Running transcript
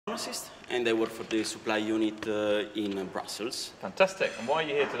pharmacist, and I work for the supply unit in Brussels. Fantastic. And why are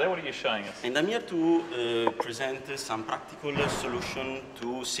you here today? What are you showing us? And I'm here to present some practical solution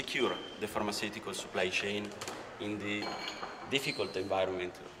to secure the pharmaceutical supply chain in the difficult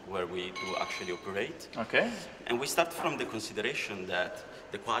environment where we do actually operate. Okay. And we start from the consideration that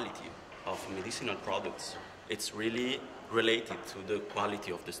the quality of medicinal products, it's really related to the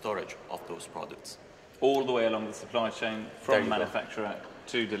quality of the storage of those products. All the way along the supply chain from manufacturer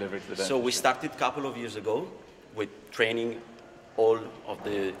to delivery to the dentist. So we started a couple of years ago with training all of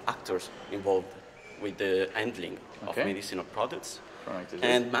the actors involved with the handling of medicinal products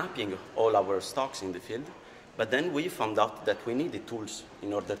and mapping all our stocks in the field. But then we found out that we needed tools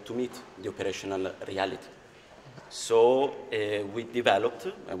in order to meet the operational reality. So we developed,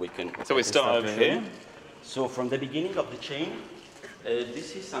 and we can... So we start over here. So from the beginning of the chain,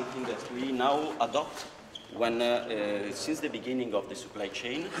 this is something that we now adopt when, since the beginning of the supply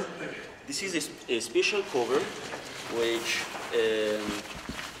chain. This is a special cover which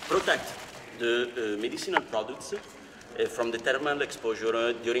protects the medicinal products from the thermal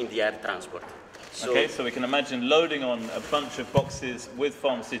exposure during the air transport. So okay, so we can imagine loading on a bunch of boxes with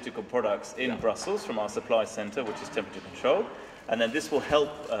pharmaceutical products in Brussels from our supply center, which is temperature controlled. And then this will help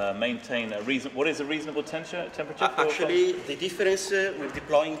maintain a what is a reasonable temperature? Actually, the difference with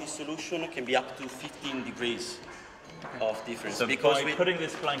deploying this solution can be up to 15 degrees of difference. So because by putting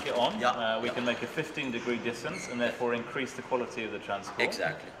this blanket on, we can make a 15-degree distance and therefore increase the quality of the transport.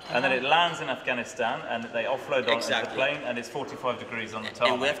 Exactly. And then it lands in Afghanistan and they offload onto the plane and it's 45 degrees on the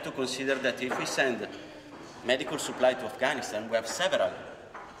tarmac. And we have to consider that if we send medical supply to Afghanistan, we have several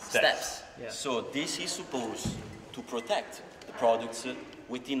steps. Yeah. So this is supposed to protect the products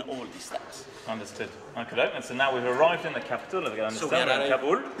within all these steps. Understood. Okay, and so now we've arrived in the capital of Afghanistan, so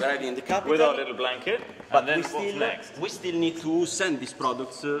we're arriving in the capital with our little blanket. But then what's next? We still need to send these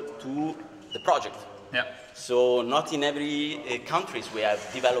products to the project. Yeah. So not in every countries we have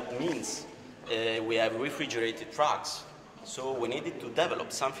developed means. We have refrigerated trucks. So we needed to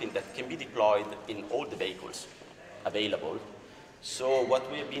develop something that can be deployed in all the vehicles available. So what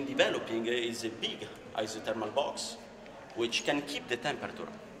we have been developing is a big isothermal box which can keep the temperature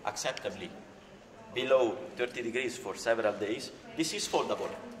acceptably below 30 degrees for several days. This is foldable.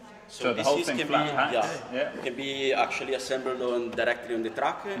 So the whole thing can be actually assembled directly on the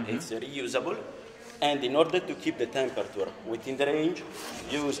truck. It's reusable. And in order to keep the temperature within the range,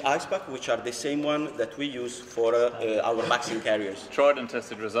 use ice pack, which are the same one that we use for our vaccine carriers. Tried and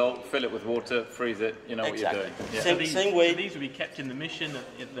tested result, fill it with water, freeze it, you know what you're doing. Yeah. Same way. So these will be kept in the mission?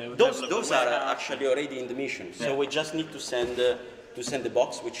 Those are actually already in the mission. So we just need to send the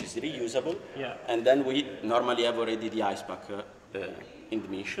box, which is reusable. Yeah. And then we normally have already the ice pack in the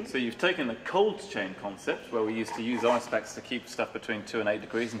mission. So you've taken the cold chain concept, where we used to use ice packs to keep stuff between 2 and 8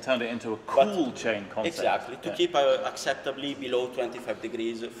 degrees, and turned it into a cool chain concept. Exactly, to keep acceptably below 25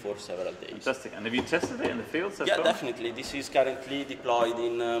 degrees for several days. Fantastic. And have you tested it in the field so far? Yeah, definitely. This is currently deployed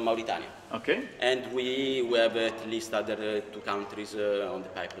in Mauritania. Okay. And we have at least other 2 countries on the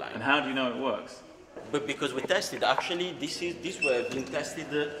pipeline. And how do you know it works? But because we tested, actually, this has been tested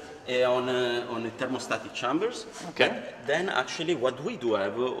on thermostatic chambers. Okay. But then actually what we do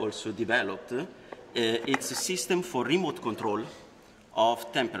have also developed, it's a system for remote control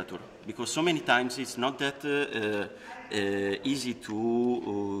of temperature. Because so many times it's not that easy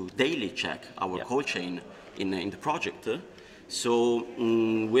to daily check our cold chain in the project. So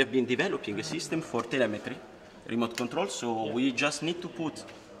we have been developing a system for telemetry, remote control. So we just need to put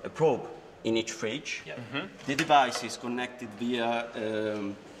a probe in each fridge. The device is connected via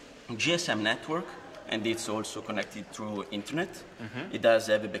GSM network, and it's also connected through internet. It does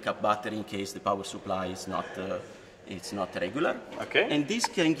have a backup battery in case the power supply is not regular. Okay. And this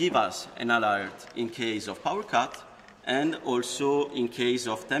can give us an alert in case of power cut, and also in case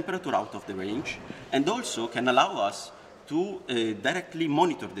of temperature out of the range, and also can allow us to directly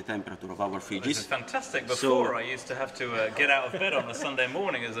monitor the temperature of our fridges. This is fantastic. Before, I used to have to get out of bed on a Sunday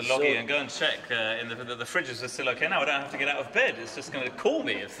morning as a loggy and go and check the fridges are still okay. Now I don't have to get out of bed. It's just going to call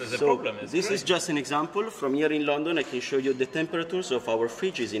me if there's a problem. This is just an example. From here in London, I can show you the temperatures of our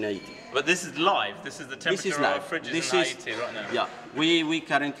fridges in Haiti. But this is live. This is the temperature of our fridges in Haiti right now. Yeah. We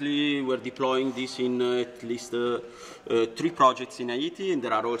currently were deploying this in at least 3 projects in Haiti, and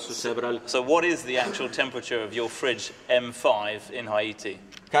there are also several. So what is the actual temperature of your fridge M5 in Haiti?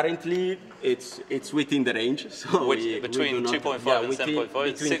 Currently, it's within the range. So between 2.5 and 7.5?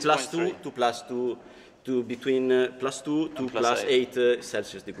 Between +2 to +2 to between +2 to +8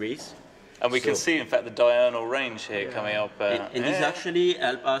 Celsius degrees. And we can see, in fact, the diurnal range here coming up. And this actually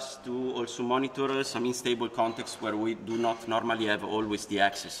helps us to also monitor some unstable contexts where we do not normally have always the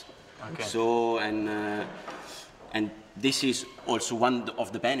access. Okay. So, and this is also one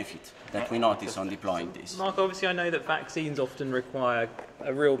of the benefits that we notice on deploying this. Mark, obviously I know that vaccines often require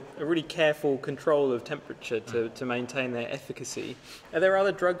a really careful control of temperature to maintain their efficacy. Are there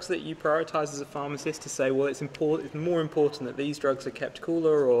other drugs that you prioritize as a pharmacist to say, well, it's more important that these drugs are kept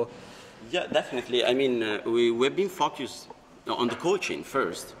cooler, or? Yeah, definitely. I mean, we've been focused on the cold chain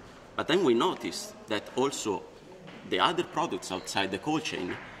first, but then we noticed that also the other products outside the cold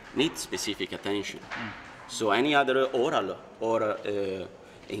chain need specific attention. So any other oral or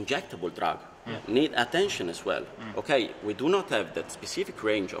injectable drug need attention as well. Okay, we do not have that specific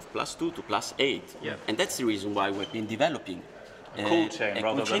range of +2 to +8, and that's the reason why we've been developing a cool chain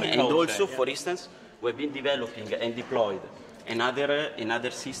rather than a and cold also, chain. for instance, we've been developing and deployed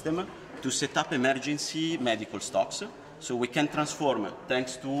another system to set up emergency medical stocks. So we can transform,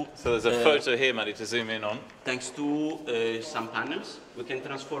 thanks to... So there's a photo here, Maddie, to zoom in on. Thanks to some panels, we can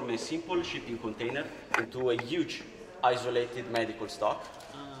transform a simple shipping container into a huge isolated medical stock.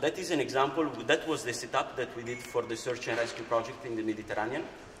 That is an example. That was the setup that we did for the search and rescue project in the Mediterranean,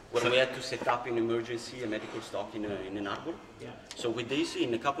 where we had to set up in emergency a medical stock in an harbor. So with this,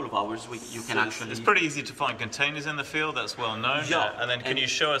 in a couple of hours, you can actually... It's pretty easy to find containers in the field, that's well known. And then can you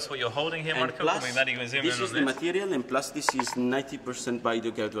show us what you're holding here, Marco? Plus, this is the material, and plus this is 90%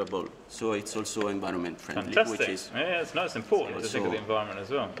 biodegradable, so it's also environment friendly. Fantastic. Which is it's important to think of the environment as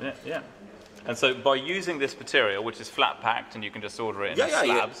well. And so by using this material, which is flat packed, and you can just order it in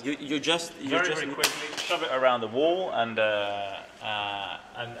slabs, you just very quickly shove it around the wall, and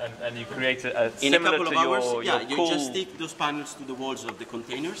you create a in similar a couple of to hours. your You cool... just stick those panels to the walls of the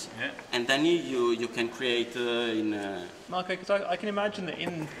containers, and then you can create Marco, because I can imagine that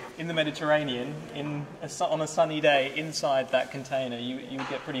in the Mediterranean, on a sunny day, inside that container, you would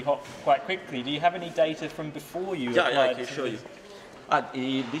get pretty hot quite quickly. Do you have any data from before you applied? I can show you.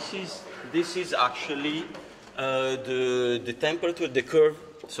 This is actually the temperature, the curve.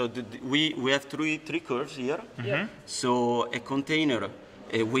 So we have three curves here. So a container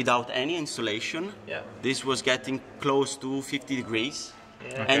without any insulation, this was getting close to 50 degrees.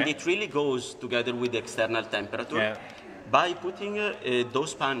 And it really goes together with the external temperature. By putting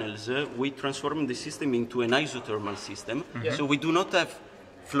those panels, we transform the system into an isothermal system. So we do not have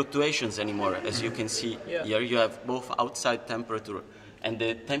fluctuations anymore. As you can see here, you have both outside temperature and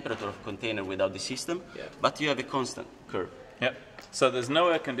the temperature of container without the system, but you have a constant curve. So there's no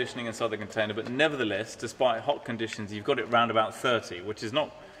air conditioning inside the container, but nevertheless, despite hot conditions, you've got it round about 30, which is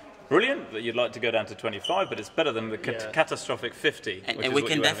not brilliant that you'd like to go down to 25, but it's better than the catastrophic 50. And we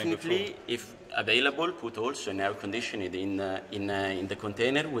can definitely, if available, put also an air conditioning in the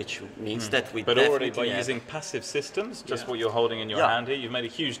container, which means that we. But already by using passive systems, just what you're holding in your hand here, you've made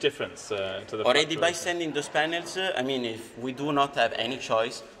a huge difference to the. Already by sending those panels, I mean, if we do not have any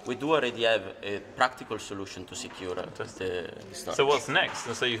choice, we do already have a practical solution to secure the storage. So what's next?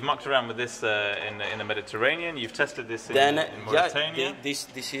 And so you've mucked around with this in the Mediterranean. You've tested this in Mauritania.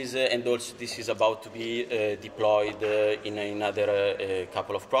 This is and also this is about to be deployed in another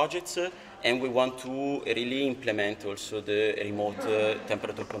couple of projects. And we want to really implement also the remote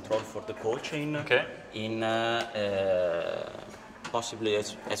temperature control for the cold chain in possibly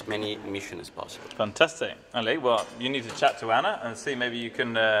as many missions as possible. Fantastic. Ali, well, you need to chat to Anna and see maybe you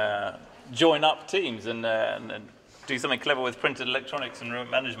can join up teams and do something clever with printed electronics and remote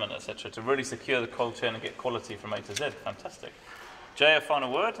management, etc., to really secure the cold chain and get quality from A to Z. Fantastic. Jay, a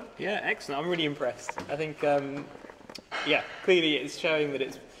final word? Yeah, excellent. I'm really impressed. I think, clearly it's showing that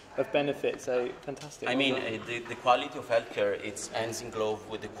it's of benefit, so fantastic. I mean, the quality of healthcare, it's hands in glove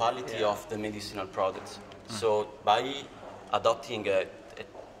with the quality of the medicinal products. So by adopting a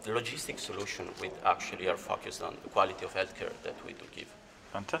logistic solution, we actually are focused on the quality of healthcare that we do give.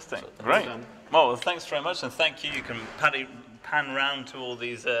 Fantastic. So great. Well, thanks very much, and thank you. You can pan round to all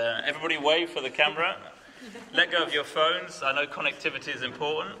these. Everybody wave for the camera. Let go of your phones. I know connectivity is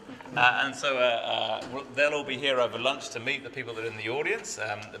important. And so they'll all be here over lunch to meet the people that are in the audience.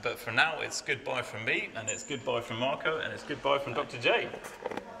 But for now, it's goodbye from me, and it's goodbye from Marco, and it's goodbye from Dr. J.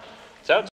 Ciao.